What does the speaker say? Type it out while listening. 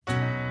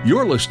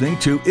You're listening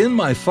to In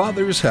My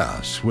Father's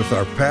House with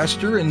our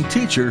pastor and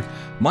teacher,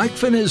 Mike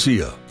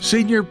Finizio,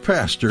 senior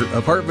pastor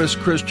of Harvest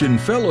Christian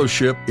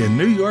Fellowship in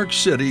New York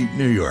City,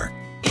 New York.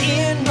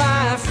 In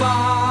my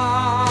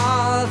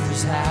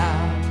Father's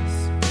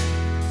house,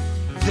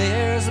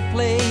 there's a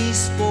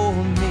place for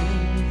me.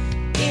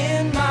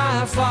 In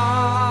my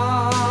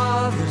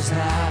Father's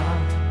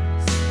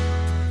house,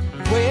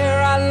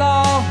 where I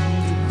long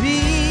to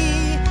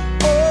be.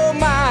 Oh,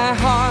 my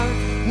heart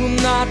will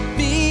not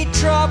be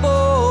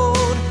troubled.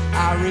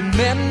 I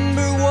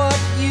remember what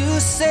you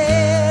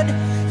said.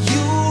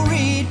 You'll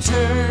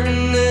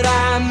return that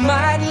I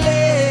might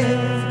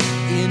live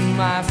in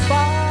my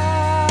Father's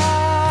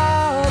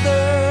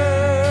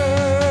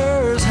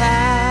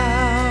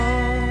house.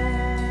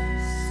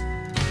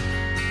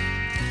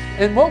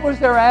 And what was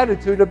their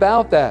attitude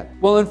about that?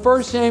 Well, in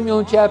 1 Samuel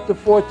in chapter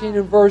 14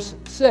 and verse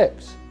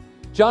 6,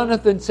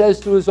 Jonathan says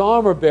to his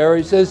armor bearer,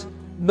 he says,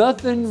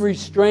 "Nothing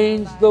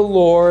restrains the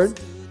Lord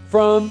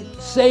from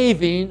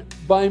saving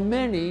by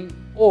many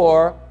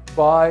or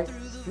by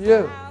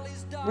few."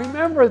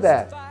 Remember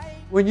that.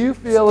 When you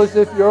feel as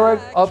if you're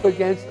up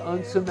against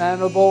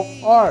unsurmountable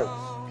odds,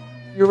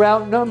 you're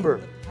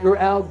outnumbered, you're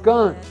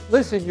outgunned.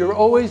 Listen, you're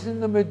always in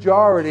the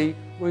majority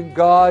when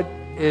God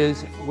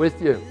is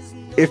with you.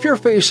 If you're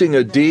facing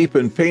a deep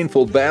and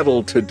painful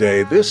battle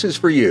today, this is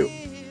for you.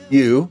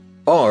 You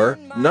are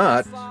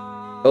not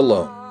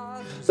alone.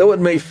 Though it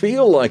may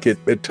feel like it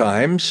at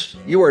times,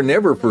 you are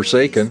never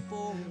forsaken.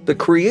 The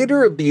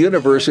Creator of the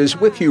universe is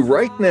with you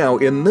right now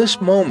in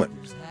this moment.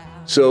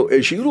 So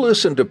as you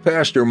listen to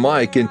Pastor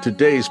Mike in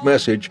today's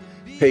message,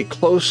 pay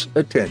close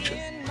attention.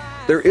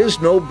 There is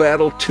no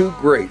battle too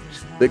great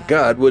that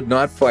God would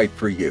not fight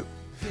for you.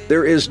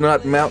 There is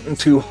not mountain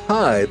too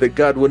high that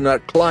God would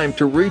not climb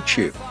to reach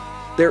you.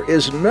 There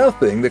is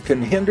nothing that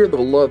can hinder the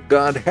love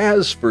God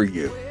has for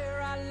you.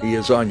 He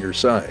is on your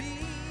side.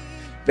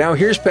 Now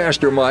here's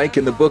Pastor Mike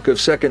in the book of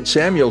 2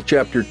 Samuel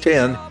chapter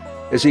 10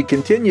 as he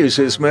continues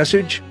his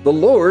message, The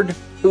Lord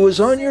Who Is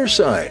on Your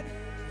Side.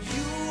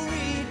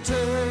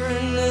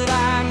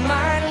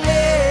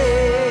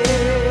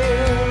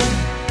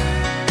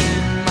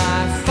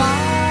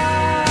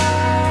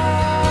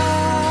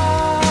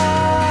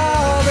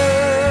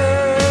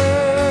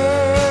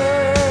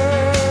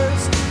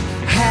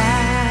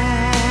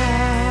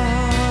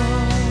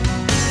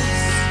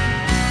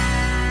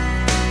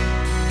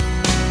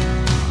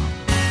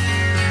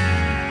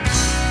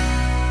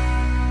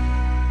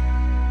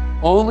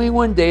 Only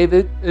when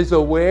David is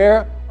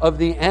aware of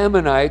the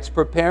Ammonites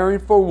preparing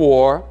for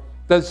war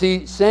does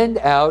he send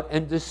out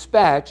and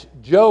dispatch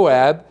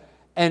Joab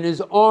and his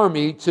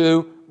army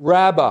to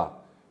Rabbah.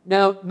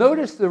 Now,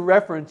 notice the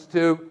reference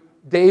to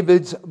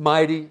David's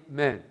mighty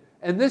men.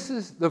 And this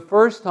is the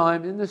first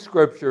time in the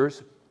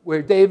scriptures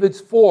where David's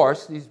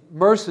force, these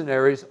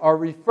mercenaries, are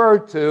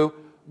referred to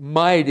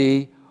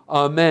mighty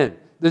men.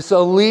 This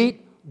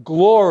elite,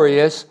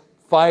 glorious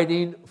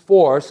fighting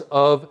force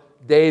of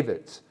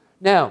David's.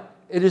 Now,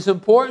 it is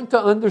important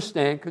to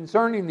understand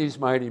concerning these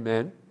mighty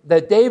men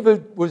that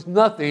David was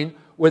nothing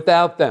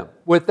without them,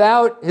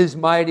 without his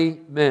mighty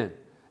men.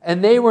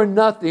 And they were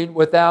nothing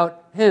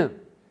without him.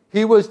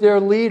 He was their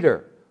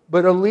leader,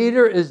 but a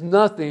leader is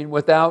nothing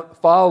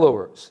without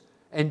followers.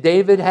 And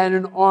David had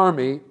an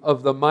army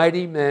of the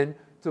mighty men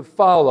to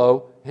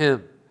follow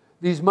him.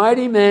 These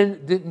mighty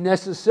men didn't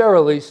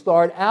necessarily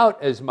start out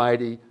as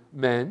mighty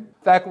men.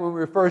 In fact, when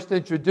we were first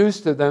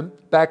introduced to them,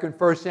 back in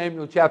 1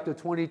 Samuel chapter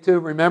 22,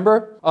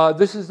 remember?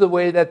 This is the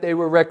way that they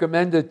were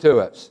recommended to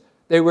us.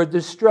 They were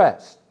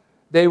distressed,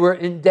 they were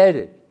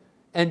indebted,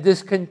 and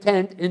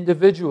discontent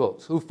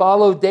individuals who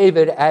followed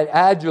David at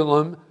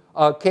Adullam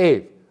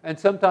cave. And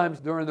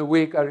sometimes during the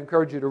week, I'd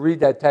encourage you to read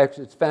that text.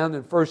 It's found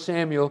in 1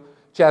 Samuel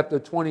chapter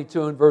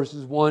 22 and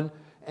verses 1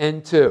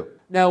 and 2.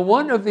 Now,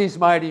 one of these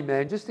mighty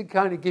men, just to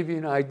kind of give you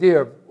an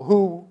idea of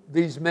who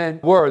these men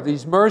were,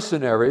 these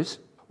mercenaries,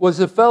 was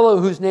a fellow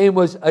whose name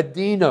was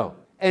Adino.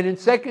 And in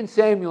 2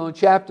 Samuel in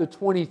chapter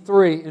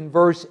 23 in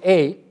verse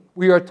 8,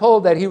 we are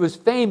told that he was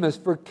famous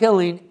for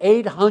killing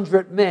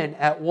 800 men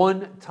at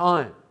one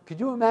time. Could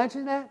you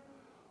imagine that?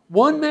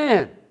 One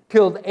man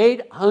killed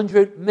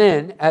 800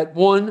 men at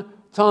one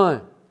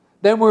time.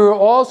 Then we were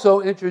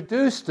also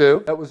introduced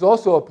to, that was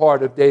also a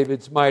part of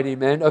David's mighty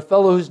men, a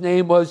fellow whose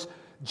name was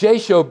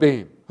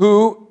Jashobeam,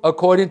 who,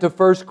 according to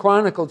 1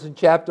 Chronicles in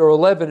chapter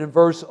 11 and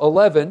verse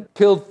 11,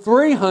 killed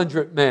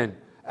 300 men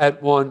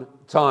at one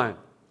time.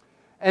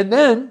 And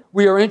then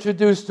we are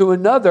introduced to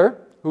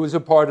another who was a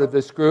part of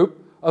this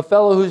group, a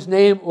fellow whose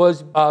name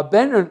was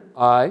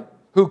Benai,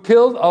 who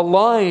killed a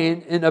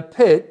lion in a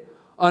pit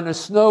on a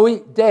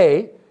snowy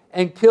day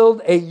and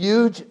killed a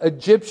huge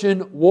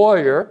Egyptian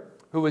warrior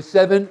who was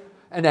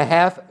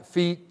 7.5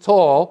 feet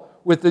tall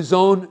with his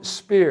own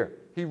spear.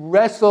 He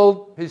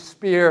wrestled his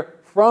spear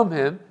from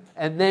him,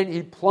 and then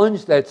he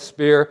plunged that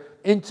spear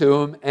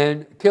into him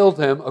and killed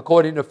him,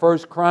 according to 1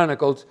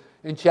 Chronicles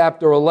in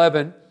chapter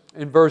 11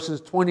 in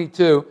verses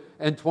 22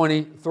 and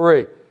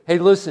 23. Hey,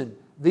 listen,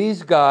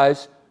 these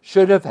guys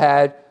should have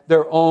had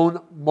their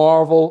own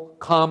Marvel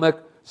comic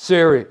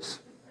series,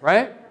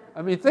 right?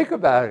 I mean, think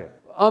about it.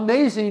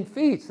 Amazing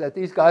feats that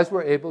these guys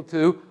were able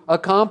to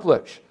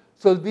accomplish.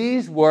 So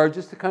these were,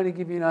 just to kind of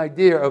give you an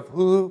idea of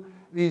who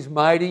these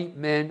mighty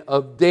men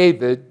of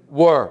David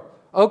were.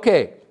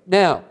 Okay,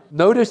 now,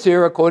 notice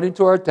here, according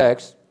to our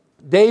text,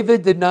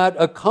 David did not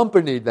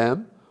accompany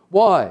them.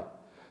 Why?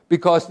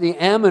 Because the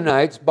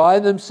Ammonites by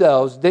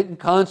themselves didn't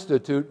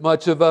constitute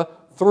much of a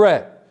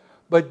threat.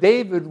 But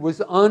David was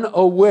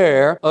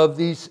unaware of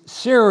these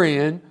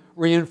Syrian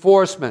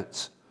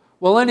reinforcements.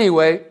 Well,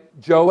 anyway,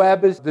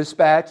 Joab is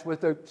dispatched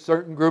with a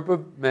certain group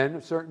of men,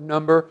 a certain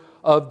number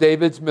of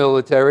David's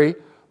military,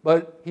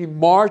 but he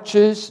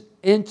marches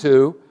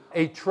into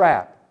a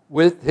trap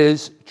with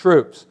his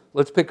troops.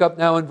 Let's pick up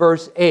now in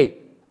verse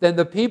 8. Then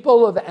the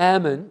people of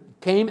Ammon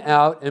came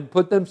out and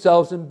put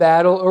themselves in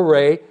battle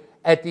array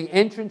at the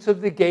entrance of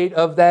the gate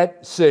of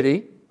that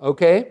city,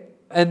 okay?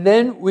 And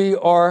then we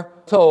are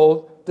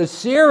told the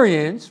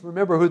Syrians,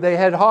 remember who they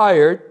had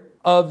hired,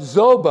 of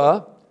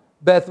Zobah,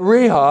 Beth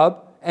Rehob,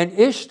 and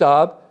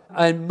Ishtab,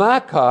 and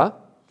Makkah,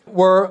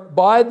 were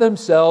by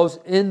themselves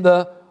in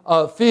the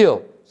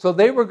field. So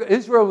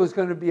Israel was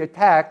going to be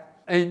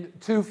attacked in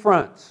two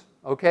fronts,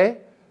 okay?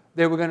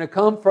 They were going to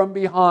come from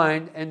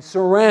behind and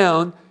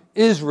surround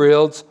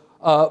Israel's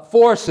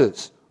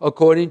forces,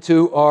 according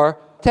to our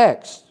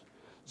text.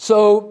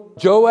 So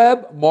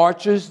Joab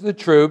marches the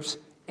troops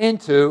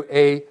into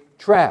a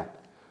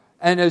trap.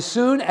 And as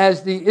soon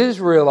as the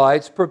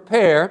Israelites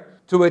prepare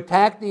to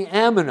attack the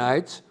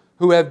Ammonites,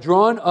 who have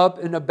drawn up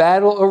in a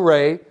battle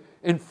array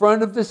in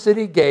front of the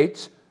city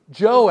gates,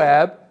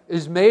 Joab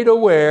is made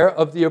aware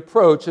of the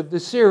approach of the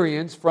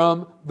Syrians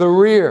from the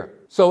rear.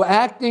 So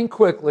acting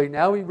quickly,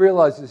 now he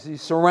realizes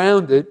he's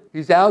surrounded,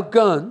 he's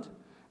outgunned,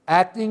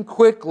 acting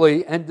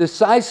quickly and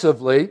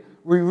decisively,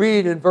 we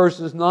read in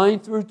verses 9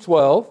 through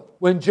 12,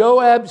 when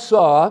Joab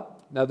saw,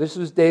 now this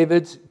was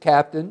David's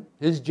captain,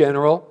 his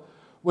general,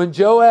 when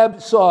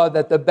Joab saw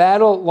that the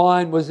battle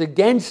line was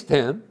against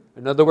him,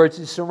 in other words,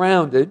 he's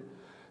surrounded,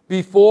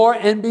 before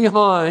and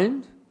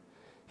behind,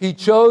 he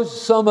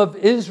chose some of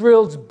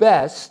Israel's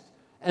best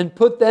and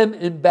put them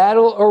in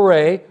battle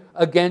array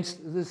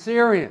against the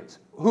Syrians,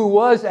 who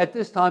was at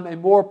this time a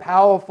more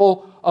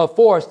powerful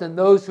force than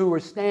those who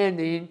were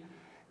standing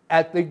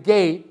at the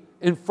gate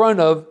in front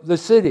of the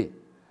city.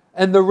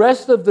 And the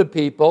rest of the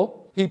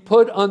people he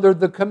put under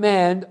the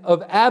command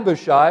of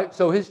Abishai,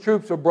 so his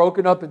troops were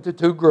broken up into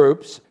two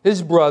groups,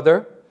 his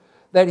brother,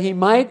 that he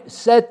might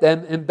set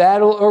them in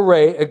battle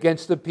array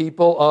against the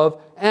people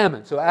of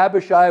Ammon. So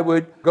Abishai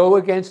would go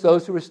against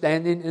those who were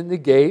standing in the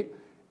gate,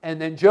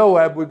 and then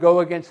Joab would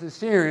go against the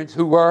Syrians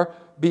who were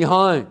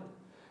behind.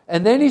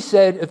 And then he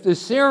said, if the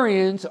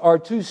Syrians are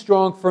too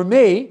strong for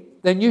me,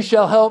 then you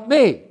shall help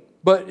me.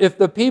 But if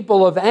the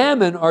people of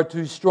Ammon are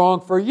too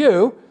strong for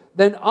you,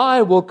 then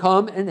I will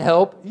come and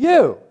help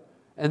you.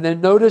 And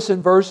then notice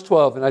in verse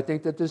 12, and I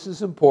think that this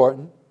is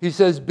important, he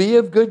says, be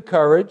of good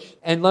courage,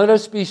 and let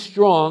us be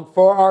strong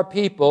for our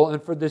people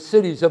and for the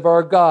cities of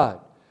our God.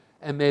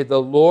 And may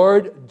the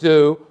Lord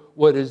do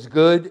what is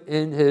good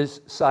in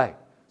his sight.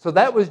 So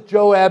that was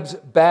Joab's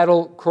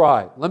battle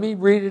cry. Let me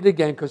read it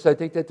again because I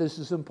think that this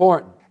is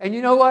important. And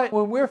you know what?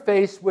 When we're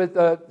faced with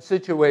a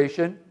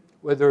situation,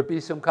 whether it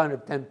be some kind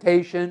of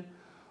temptation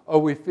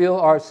or we feel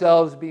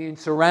ourselves being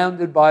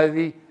surrounded by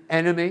the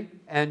enemy,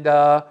 and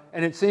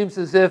it seems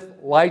as if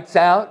lights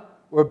out,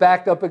 we're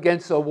backed up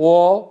against a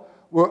wall,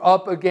 we're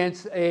up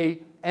against an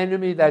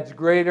enemy that's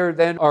greater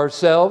than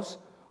ourselves,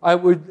 I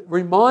would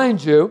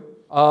remind you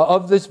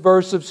of this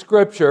verse of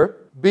Scripture,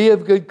 be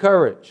of good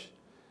courage,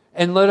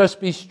 and let us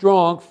be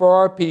strong for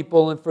our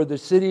people and for the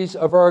cities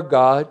of our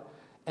God,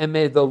 and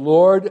may the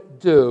Lord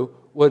do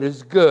what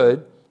is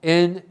good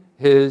in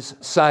his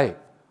sight.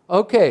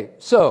 Okay,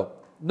 so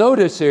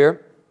notice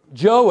here,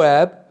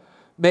 Joab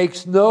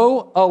makes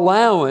no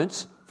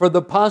allowance for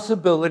the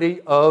possibility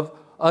of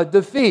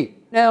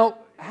defeat. Now,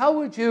 how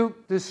would you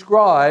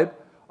describe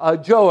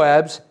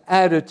Joab's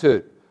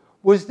attitude?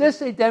 Was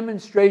this a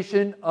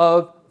demonstration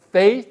of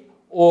faith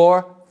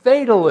or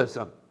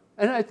fatalism?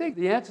 And I think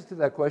the answer to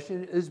that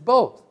question is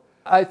both.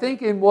 I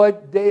think in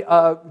what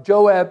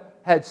Joab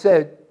had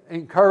said,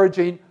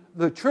 encouraging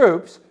the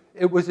troops,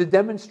 it was a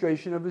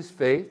demonstration of his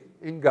faith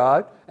in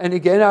God. And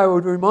again, I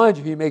would remind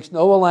you, he makes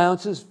no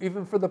allowances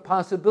even for the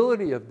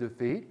possibility of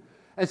defeat.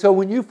 And so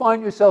when you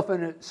find yourself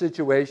in a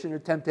situation, a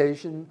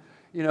temptation,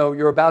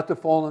 you're about to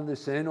fall into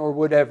sin or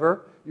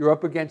whatever, you're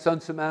up against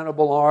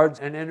unsurmountable odds,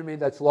 an enemy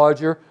that's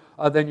larger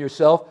than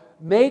yourself,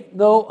 make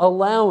no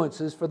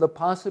allowances for the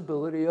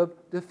possibility of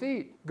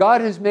defeat.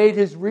 God has made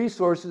his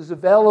resources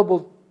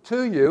available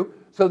to you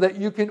so that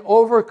you can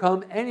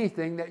overcome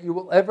anything that you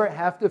will ever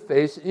have to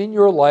face in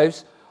your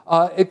life's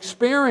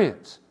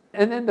experience.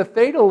 And then the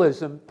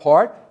fatalism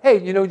part,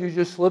 hey, you're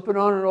just slipping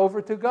on and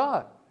over to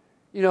God.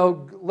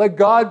 Let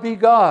God be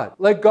God.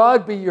 Let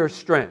God be your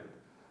strength.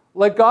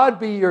 Let God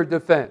be your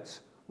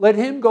defense. Let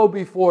him go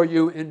before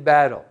you in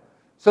battle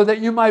so that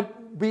you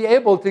might be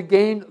able to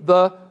gain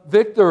the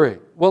victory.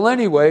 Well,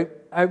 anyway,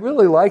 I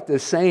really like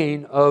this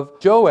saying of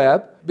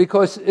Joab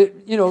because,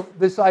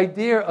 this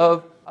idea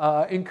of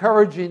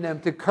encouraging them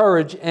to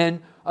courage and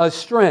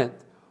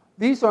strength.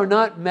 These are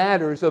not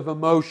matters of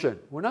emotion.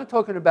 We're not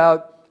talking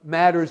about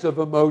matters of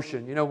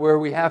emotion, where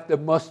we have to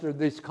muster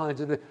these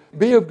kinds of things.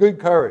 Be of good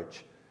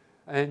courage.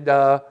 And,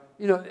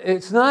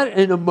 it's not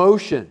an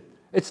emotion.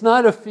 It's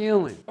not a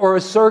feeling or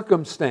a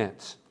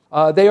circumstance.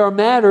 They are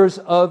matters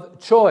of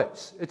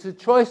choice. It's a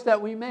choice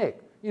that we make,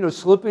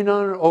 slipping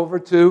on over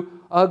to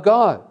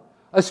God,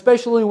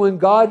 especially when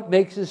God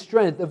makes His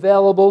strength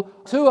available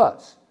to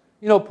us.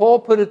 Paul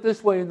put it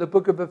this way in the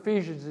book of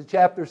Ephesians in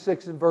chapter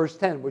 6 and verse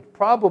 10, which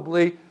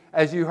probably,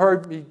 as you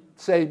heard me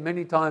say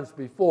many times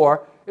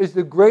before, is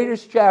the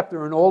greatest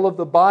chapter in all of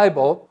the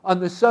Bible on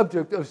the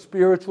subject of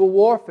spiritual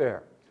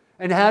warfare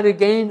and how to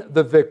gain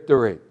the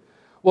victory.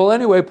 Well,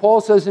 anyway,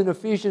 Paul says in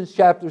Ephesians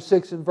chapter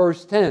 6 and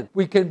verse 10,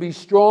 we can be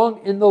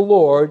strong in the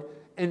Lord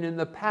and in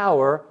the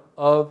power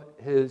of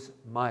His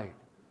might.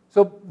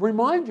 So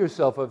remind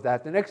yourself of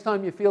that the next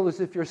time you feel as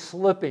if you're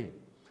slipping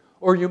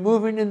or you're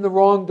moving in the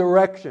wrong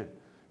direction.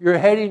 You're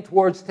heading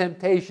towards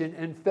temptation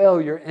and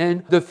failure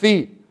and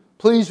defeat.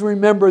 Please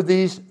remember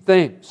these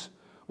things.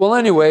 Well,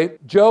 anyway,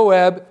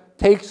 Joab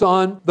takes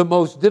on the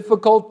most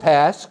difficult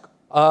task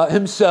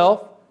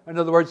himself. In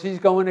other words, he's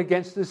going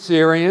against the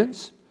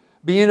Syrians.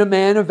 Being a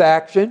man of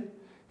action,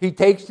 he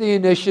takes the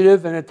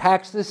initiative and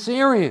attacks the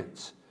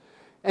Syrians.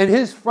 And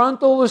his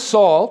frontal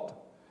assault,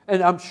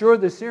 and I'm sure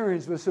the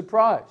Syrians were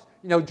surprised.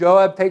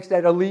 Joab takes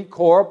that elite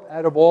corps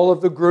out of all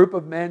of the group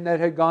of men that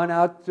had gone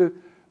out to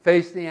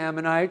face the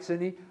Ammonites,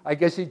 and I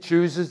guess he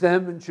chooses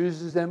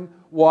them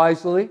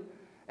wisely.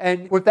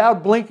 And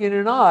without blinking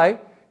an eye,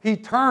 he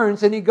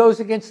turns and he goes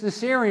against the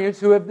Syrians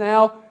who have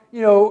now,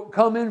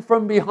 come in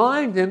from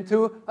behind him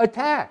to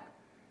attack.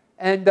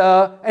 And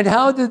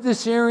how did the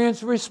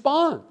Syrians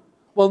respond?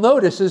 Well,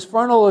 notice his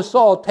frontal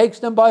assault takes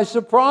them by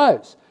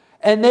surprise.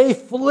 And they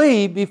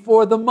flee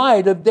before the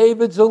might of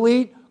David's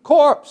elite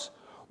corps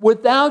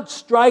without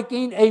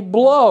striking a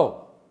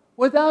blow.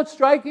 Without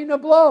striking a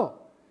blow.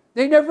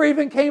 They never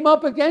even came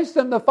up against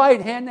them to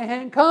fight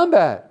hand-to-hand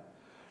combat.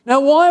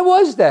 Now, why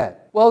was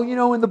that? Well,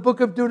 in the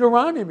book of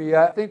Deuteronomy,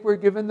 I think we're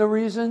given the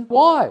reason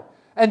why.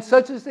 And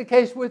such is the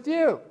case with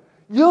you.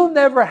 You'll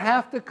never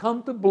have to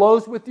come to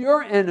blows with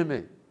your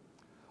enemy,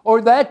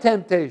 or that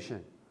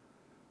temptation,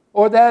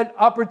 or that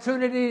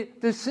opportunity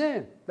to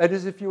sin. That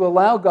is, if you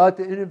allow God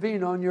to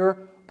intervene on your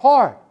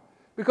part.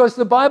 Because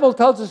the Bible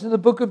tells us in the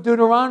book of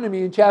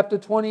Deuteronomy in chapter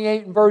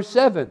 28 and verse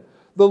 7,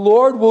 the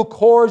Lord will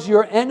cause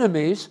your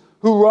enemies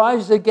who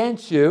rise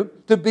against you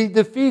to be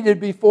defeated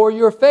before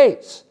your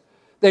face.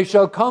 They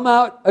shall come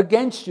out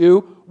against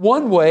you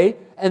one way,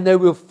 and they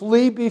will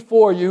flee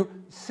before you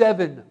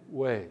 7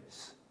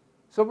 ways.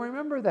 So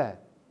remember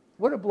that.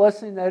 What a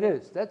blessing that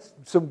is. That's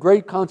some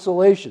great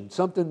consolation,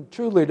 something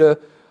truly to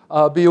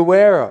be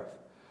aware of.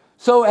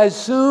 So as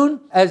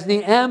soon as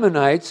the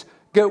Ammonites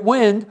get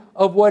wind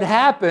of what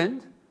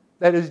happened,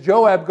 that is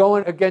Joab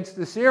going against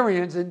the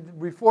Syrians, and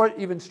before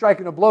even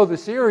striking a blow, the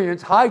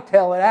Syrians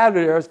hightail it out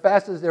of there as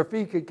fast as their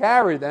feet could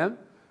carry them,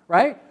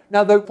 right?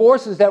 Now the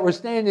forces that were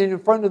standing in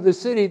front of the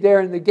city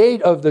there in the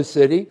gate of the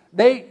city,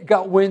 they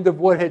got wind of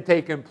what had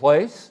taken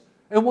place.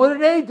 And what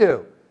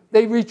do?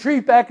 They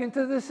retreat back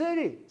into the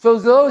city. So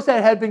those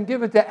that had been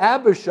given to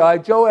Abishai,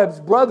 Joab's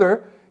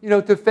brother,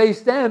 to face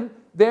them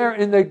there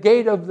in the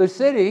gate of the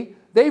city,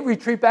 they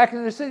retreat back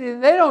into the city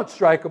and they don't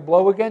strike a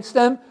blow against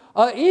them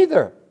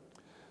either.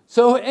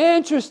 So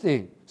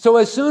interesting. So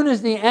as soon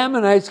as the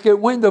Ammonites get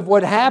wind of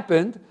what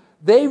happened,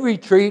 they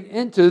retreat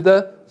into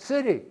the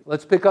city.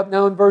 Let's pick up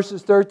now in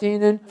verses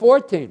 13 and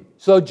 14.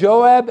 So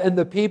Joab and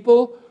the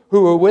people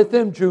who were with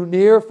him drew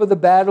near for the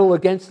battle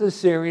against the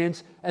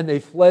Syrians, and they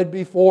fled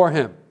before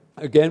him,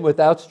 again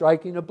without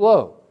striking a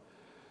blow.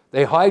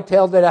 They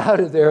hightailed it out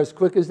of there as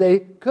quick as they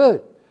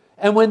could.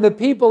 And when the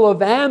people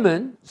of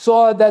Ammon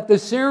saw that the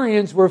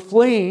Syrians were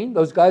fleeing,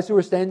 those guys who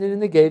were standing in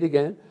the gate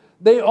again,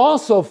 they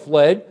also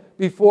fled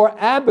before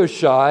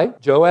Abishai,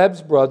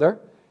 Joab's brother,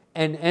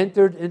 and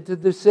entered into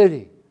the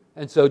city.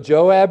 And so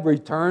Joab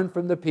returned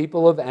from the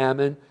people of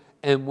Ammon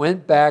and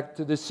went back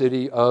to the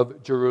city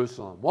of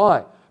Jerusalem.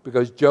 Why?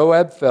 Because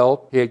Joab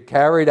felt he had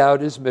carried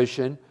out his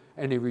mission,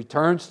 and he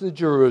returns to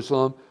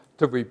Jerusalem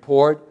to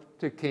report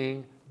to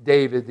King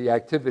David the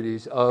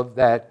activities of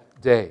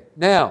that day.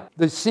 Now,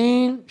 the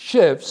scene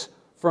shifts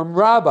from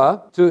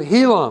Rabbah to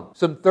Helam,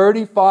 some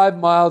 35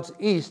 miles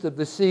east of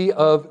the Sea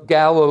of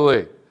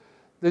Galilee.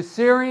 The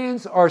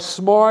Syrians are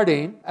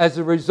smarting as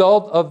a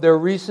result of their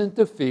recent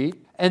defeat,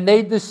 and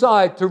they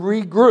decide to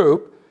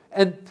regroup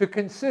and to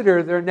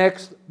consider their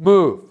next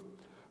move.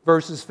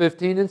 Verses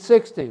 15 and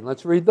 16.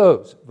 Let's read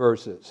those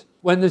verses.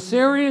 When the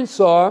Syrians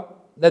saw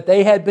that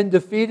they had been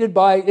defeated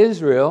by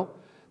Israel,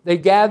 they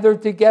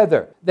gathered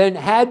together. Then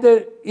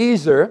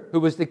Hadaezer,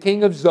 who was the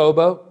king of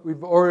Zobah,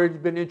 we've already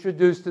been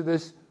introduced to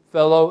this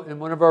fellow in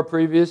one of our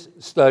previous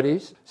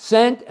studies,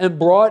 sent and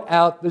brought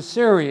out the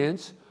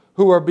Syrians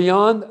who were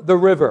beyond the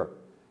river.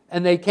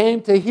 And they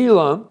came to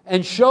Helam,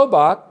 and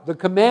Shobach, the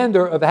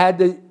commander of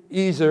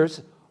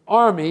Hadaezer's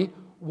army,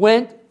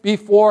 went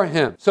before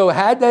him. So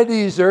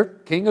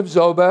Hadadezer, king of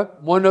Zobah,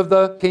 one of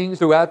the kings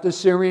throughout the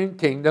Syrian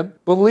kingdom,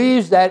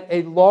 believes that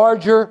a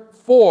larger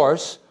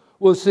force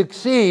will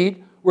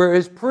succeed where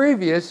his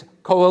previous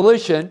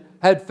coalition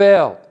had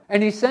failed.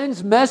 And he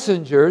sends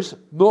messengers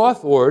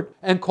northward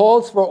and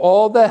calls for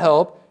all the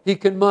help he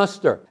can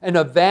muster. And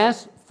a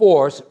vast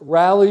force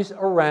rallies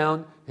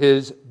around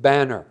his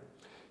banner.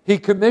 He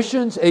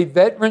commissions a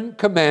veteran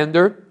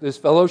commander, this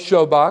fellow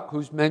Shobach,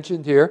 who's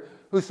mentioned here,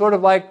 who's sort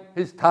of like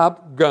his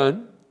top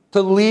gun,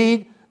 to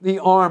lead the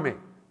army.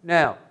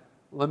 Now,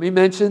 let me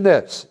mention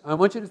this. I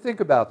want you to think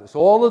about this.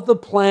 All of the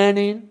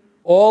planning,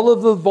 all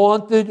of the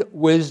vaunted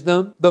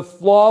wisdom, the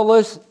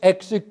flawless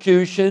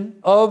execution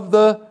of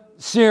the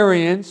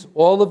Syrians,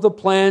 all of the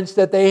plans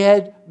that they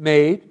had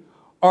made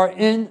are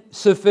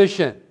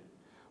insufficient.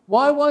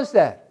 Why was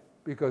that?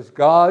 Because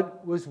God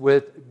was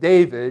with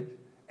David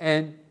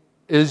and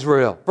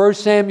Israel. 1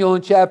 Samuel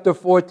in chapter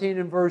 14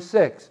 and verse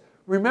 6.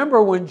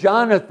 Remember when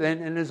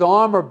Jonathan and his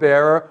armor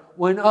bearer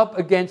went up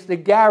against the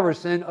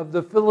garrison of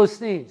the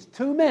Philistines.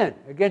 2 men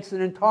against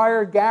an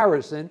entire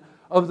garrison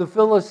of the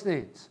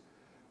Philistines.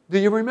 Do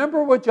you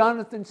remember what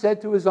Jonathan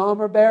said to his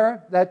armor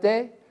bearer that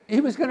day?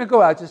 He was going to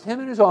go out, just him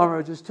and his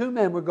armor, just 2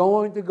 men were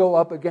going to go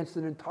up against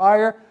an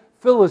entire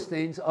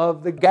Philistines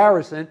of the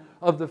garrison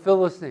of the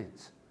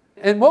Philistines.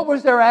 And what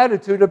was their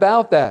attitude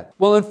about that?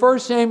 Well, in 1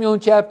 Samuel in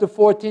chapter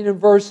 14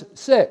 and verse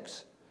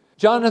 6,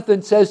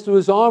 Jonathan says to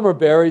his armor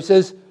bearer, he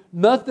says,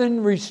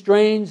 "Nothing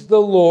restrains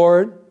the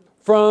Lord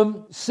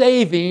from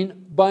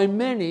saving by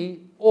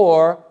many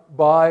or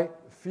by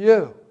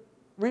few."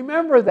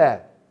 Remember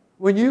that.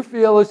 When you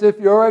feel as if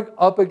you're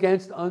up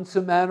against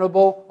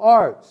unsurmountable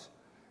odds,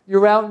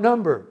 you're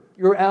outnumbered,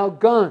 you're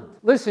outgunned.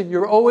 Listen,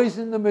 you're always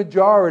in the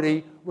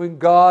majority when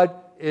God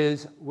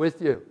is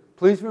with you.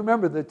 Please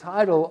remember the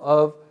title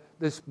of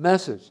this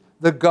message,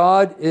 "The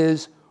God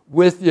is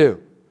with you."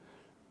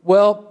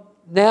 Well,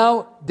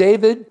 now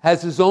David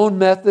has his own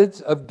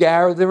methods of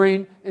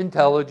gathering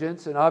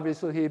intelligence, and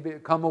obviously he had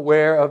become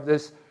aware of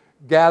this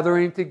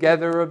gathering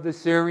together of the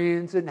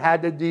Syrians and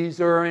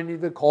Hadadezer,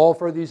 and the call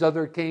for these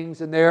other kings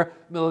and their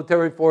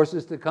military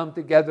forces to come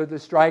together to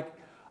strike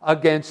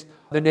against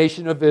the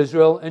nation of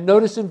Israel. And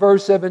notice in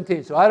verse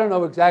 17, so I don't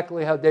know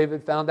exactly how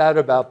David found out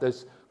about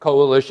this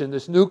coalition,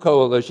 this new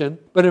coalition,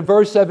 but in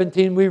verse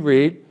 17 we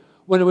read,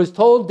 "When it was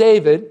told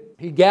David,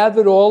 he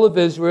gathered all of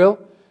Israel,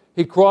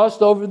 he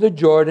crossed over the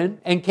Jordan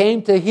and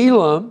came to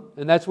Helam,"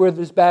 and that's where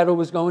this battle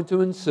was going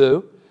to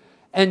ensue,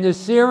 "and the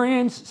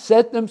Syrians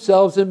set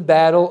themselves in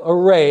battle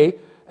array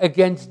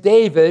against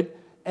David,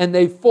 and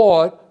they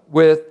fought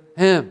with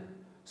him."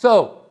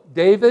 So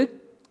David,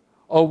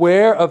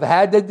 aware of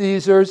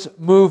Hadadezer's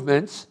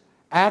movements,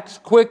 acts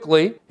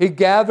quickly. He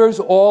gathers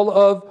all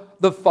of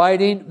the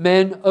fighting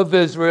men of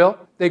Israel.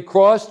 They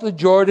cross the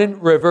Jordan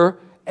River,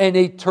 and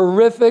a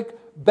terrific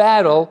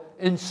battle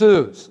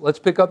ensues. Let's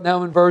pick up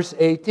now in verse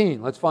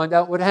 18. Let's find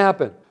out what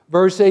happened.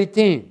 Verse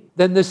 18.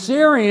 "Then the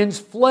Syrians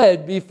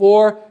fled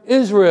before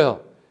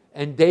Israel,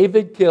 and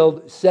David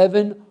killed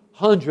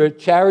 700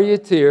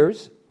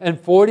 charioteers and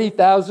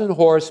 40,000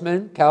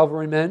 horsemen,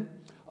 cavalrymen,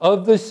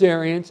 of the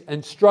Syrians,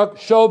 and struck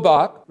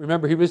Shobach,"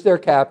 remember he was their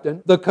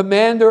captain, "the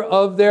commander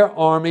of their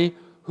army,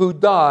 who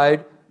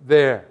died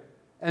there."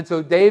 And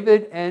so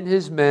David and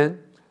his men,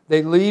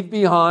 they leave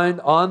behind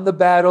on the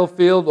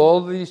battlefield all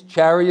of these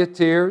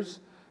charioteers,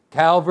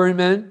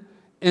 cavalrymen,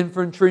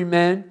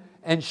 infantrymen,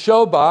 and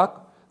Shobach.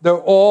 They're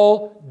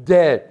all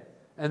dead.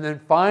 And then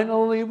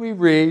finally we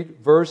read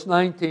verse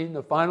 19,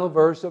 the final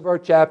verse of our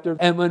chapter.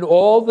 "And when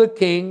all the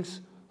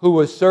kings who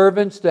were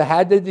servants to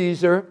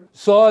Hadadezer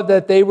saw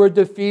that they were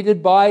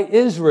defeated by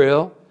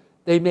Israel,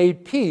 they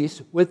made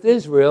peace with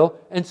Israel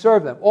and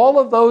served them." All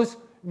of those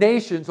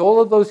nations, all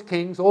of those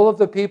kings, all of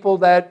the people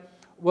that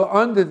were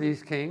under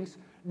these kings,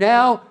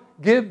 now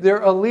give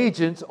their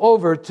allegiance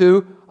over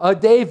to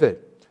David.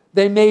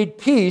 They made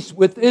peace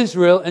with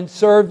Israel and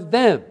served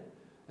them.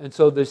 And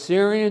so the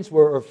Syrians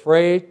were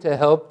afraid to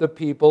help the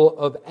people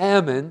of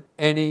Ammon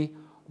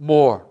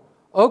anymore.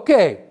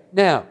 Okay,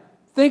 now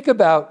think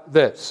about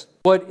this.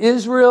 What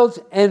Israel's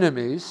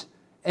enemies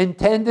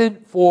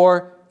intended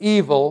for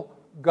evil,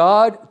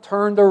 God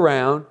turned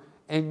around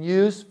and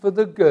used for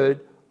the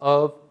good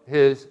of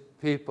his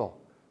people.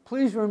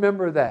 Please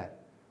remember that.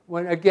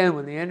 When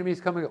the enemy is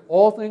coming,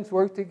 all things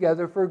work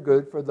together for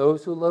good for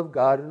those who love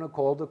God and are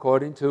called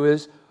according to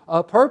his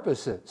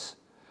purposes.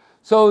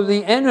 So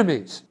the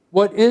enemies,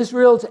 what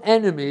Israel's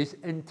enemies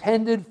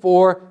intended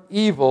for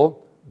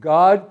evil,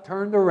 God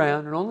turned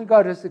around, and only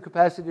God has the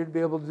capacity to be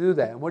able to do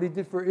that. And what he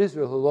did for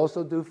Israel, he'll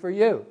also do for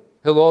you.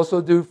 He'll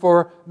also do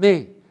for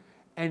me.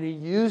 And he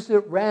used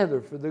it rather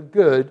for the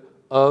good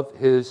of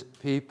his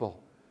people.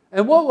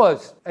 And what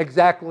was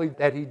exactly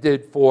that he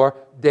did for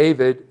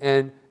David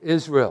and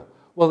Israel?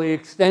 Well, he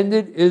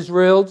extended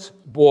Israel's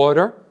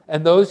border,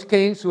 and those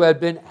kings who had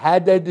been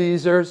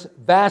Hadadezer's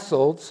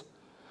vassals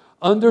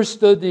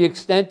understood the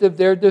extent of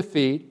their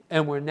defeat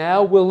and were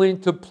now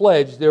willing to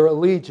pledge their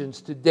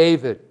allegiance to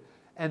David,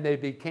 and they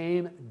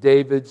became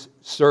David's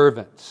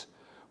servants.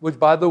 which,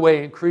 by the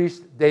way,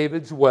 increased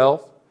David's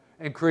wealth,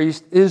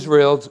 increased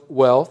Israel's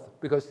wealth,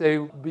 because they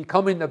were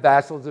becoming the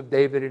vassals of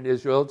David and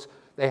Israel's.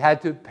 They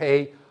had to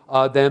pay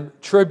them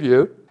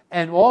tribute.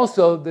 And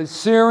also the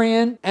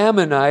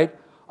Syrian-Ammonite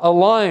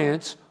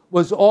alliance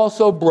was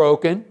also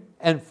broken.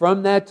 And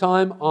from that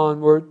time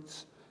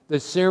onwards, the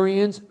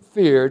Syrians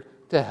feared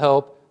to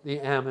help the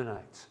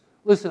Ammonites.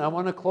 Listen, I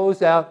want to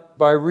close out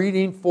by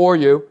reading for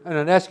you, and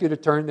I'd ask you to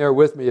turn there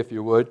with me if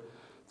you would,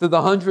 to the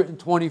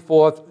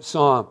 124th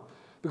Psalm,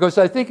 because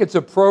I think it's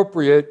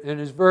appropriate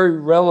and is very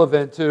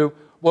relevant to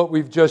what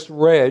we've just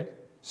read.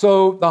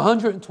 So the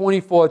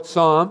 124th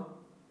Psalm,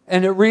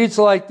 and it reads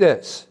like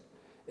this: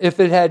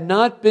 if it had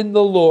not been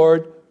the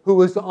Lord who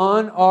was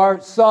on our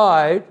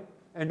side,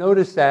 and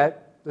notice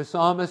that the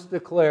psalmist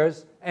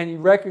declares, and he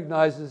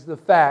recognizes the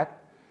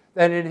fact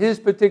that in his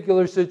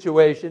particular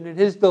situation, in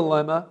his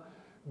dilemma,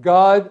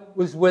 God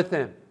was with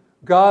him.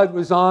 God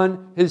was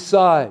on his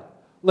side.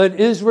 Let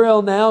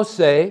Israel now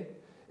say,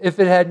 if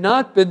it had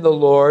not been the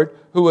Lord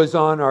who was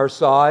on our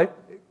side,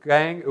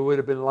 gang, it would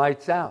have been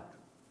lights out.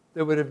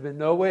 There would have been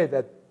no way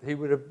that he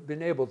would have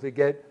been able to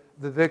get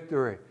the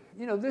victory.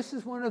 You know, this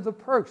is one of the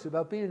perks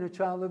about being a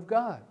child of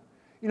God.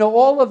 You know,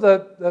 all of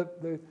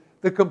the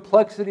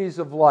complexities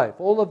of life,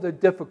 all of the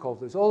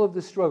difficulties, all of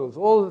the struggles,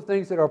 all of the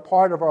things that are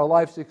part of our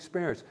life's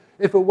experience,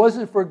 if it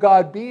wasn't for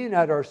God being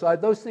at our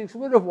side, those things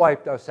would have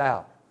wiped us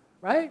out,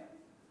 right?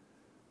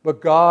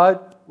 But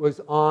God was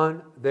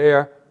on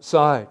their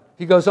side.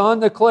 He goes on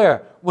to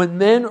declare, when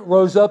men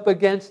rose up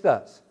against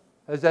us,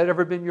 has that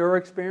ever been your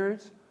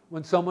experience?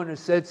 When someone has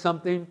said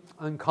something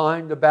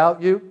unkind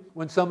about you,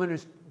 when someone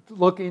is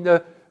looking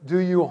to do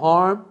you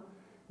harm,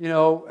 you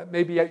know,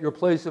 maybe at your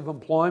place of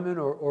employment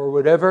or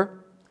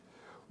whatever.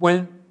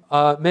 When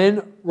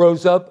men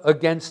rose up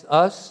against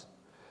us,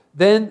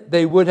 then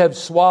they would have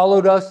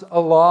swallowed us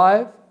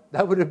alive.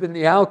 That would have been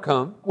the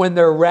outcome. When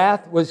their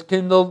wrath was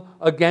kindled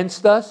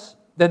against us,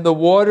 then the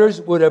waters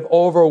would have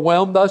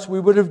overwhelmed us. We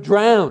would have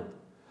drowned.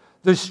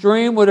 The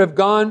stream would have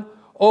gone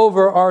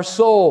over our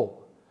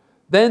soul.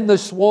 Then the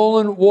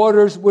swollen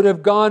waters would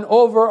have gone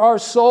over our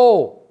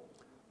soul.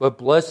 But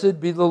blessed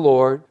be the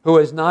Lord, who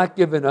has not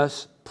given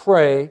us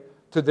prey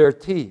to their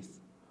teeth.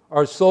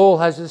 Our soul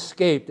has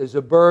escaped as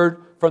a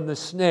bird from the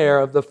snare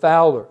of the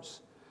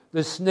fowlers.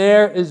 The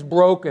snare is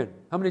broken.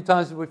 How many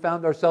times have we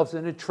found ourselves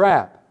in a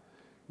trap?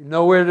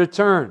 Nowhere to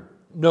turn,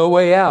 no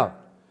way out.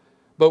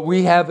 But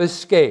we have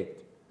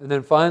escaped. And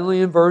then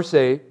finally in verse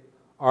 8,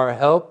 our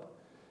help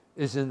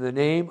is in the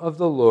name of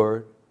the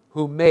Lord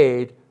who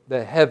made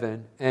the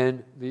heaven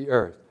and the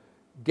earth.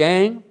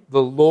 Gang,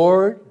 the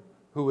Lord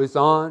who is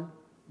on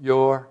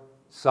your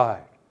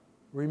side.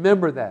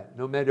 Remember that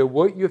no matter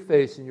what you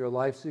face in your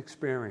life's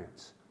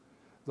experience,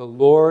 the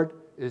Lord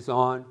is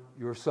on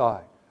your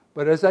side.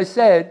 But as I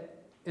said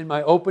in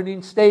my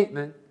opening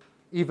statement,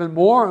 even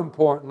more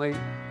importantly,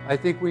 I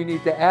think we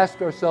need to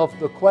ask ourselves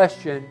the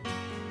question,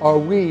 are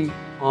we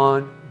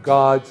on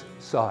God's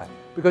side?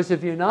 Because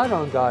if you're not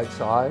on God's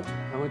side,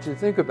 I want you to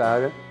think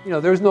about it. You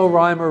know, there's no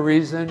rhyme or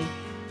reason,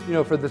 you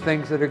know, for the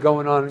things that are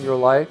going on in your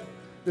life.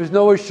 There's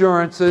no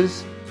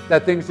assurances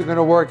that things are going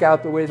to work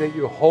out the way that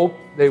you hope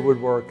they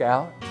would work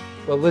out.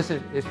 But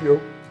listen, if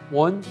you're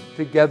one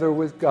together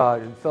with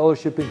God in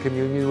fellowship and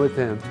communion with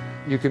Him,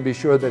 you can be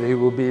sure that He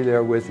will be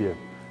there with you.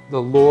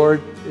 The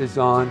Lord is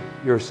on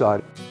your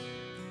side.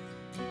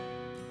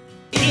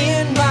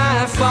 In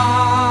my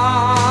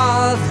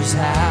Father's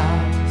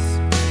house,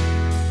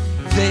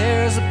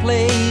 there's a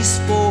place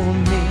for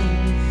me.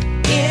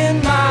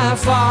 In my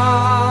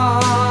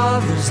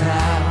Father's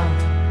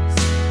house,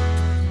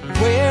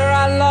 where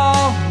I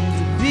long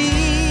to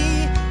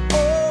be.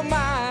 Oh,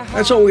 my.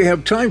 That's all we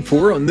have time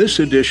for on this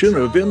edition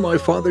of In My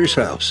Father's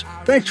House.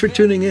 Thanks for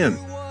tuning in.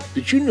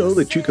 Did you know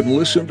that you can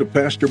listen to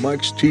Pastor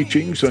Mike's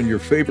teachings on your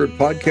favorite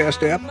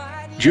podcast app?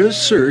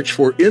 Just search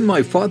for In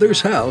My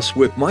Father's House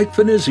with Mike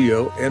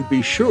Finizio and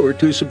be sure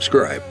to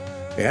subscribe.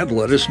 And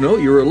let us know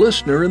you're a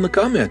listener in the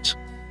comments.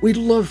 We'd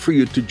love for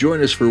you to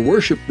join us for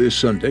worship this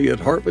Sunday at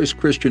Harvest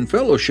Christian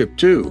Fellowship,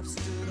 too.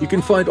 You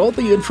can find all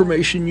the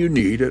information you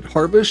need at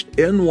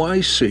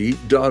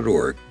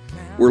harvestnyc.org.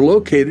 We're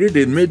located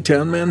in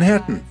Midtown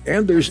Manhattan,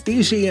 and there's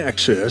easy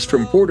access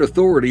from Port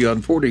Authority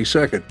on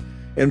 42nd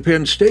and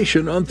Penn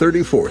Station on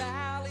 34th.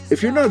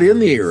 If you're not in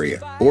the area,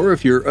 or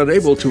if you're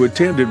unable to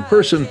attend in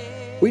person,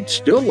 we'd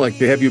still like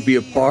to have you be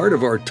a part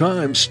of our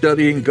time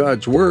studying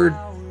God's Word.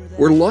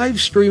 We're live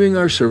streaming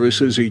our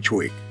services each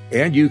week,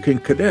 and you can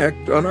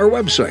connect on our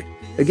website.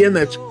 Again,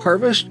 that's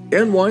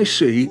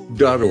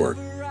harvestnyc.org.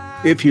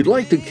 If you'd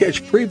like to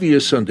catch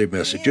previous Sunday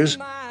messages,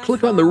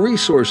 click on the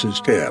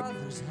Resources tab.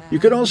 You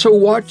can also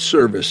watch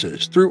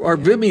services through our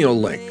Vimeo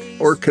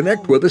link or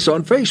connect with us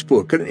on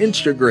Facebook and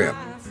Instagram.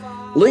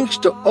 Links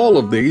to all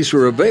of these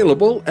are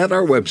available at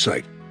our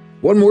website.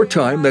 One more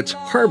time, that's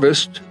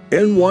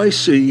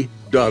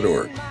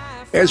harvestnyc.org.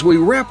 As we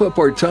wrap up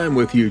our time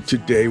with you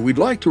today, we'd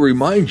like to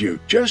remind you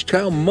just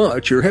how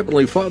much your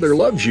Heavenly Father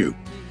loves you.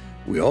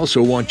 We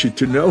also want you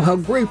to know how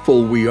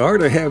grateful we are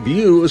to have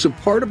you as a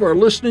part of our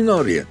listening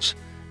audience,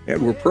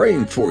 and we're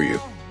praying for you.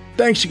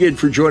 Thanks again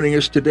for joining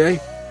us today,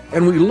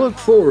 and we look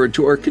forward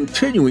to our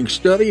continuing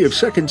study of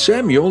 2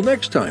 Samuel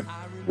next time,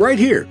 right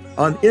here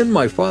on In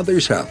My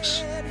Father's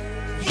House.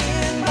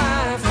 In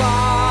my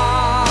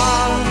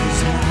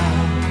Father's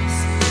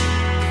house,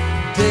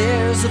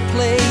 there's a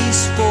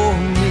place for